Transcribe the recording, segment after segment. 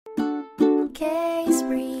case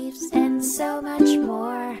briefs, and so much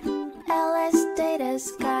more.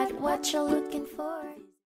 LSData's got what you're looking for.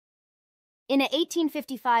 In a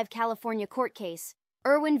 1855 California court case,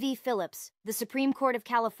 Irwin v. Phillips, the Supreme Court of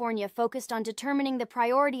California focused on determining the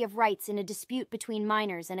priority of rights in a dispute between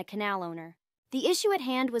miners and a canal owner. The issue at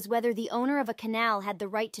hand was whether the owner of a canal had the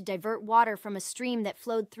right to divert water from a stream that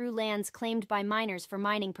flowed through lands claimed by miners for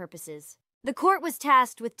mining purposes. The court was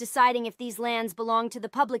tasked with deciding if these lands belonged to the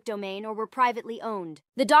public domain or were privately owned.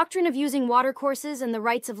 The doctrine of using watercourses and the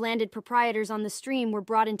rights of landed proprietors on the stream were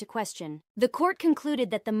brought into question. The court concluded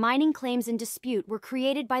that the mining claims in dispute were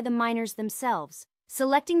created by the miners themselves,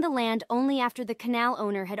 selecting the land only after the canal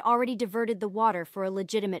owner had already diverted the water for a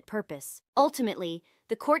legitimate purpose. Ultimately,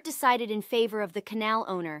 the court decided in favor of the canal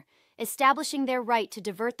owner, establishing their right to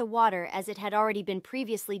divert the water as it had already been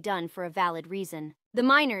previously done for a valid reason. The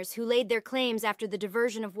miners, who laid their claims after the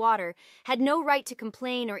diversion of water, had no right to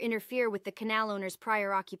complain or interfere with the canal owner's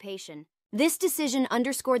prior occupation. This decision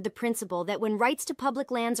underscored the principle that when rights to public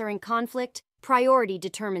lands are in conflict, priority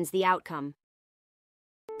determines the outcome.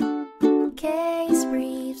 Case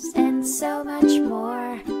briefs, and so much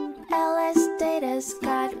more. LSData's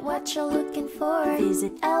got what you're looking for.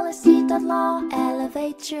 Visit lsd.law,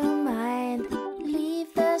 elevate your mind.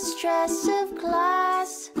 Leave the stress of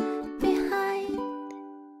class.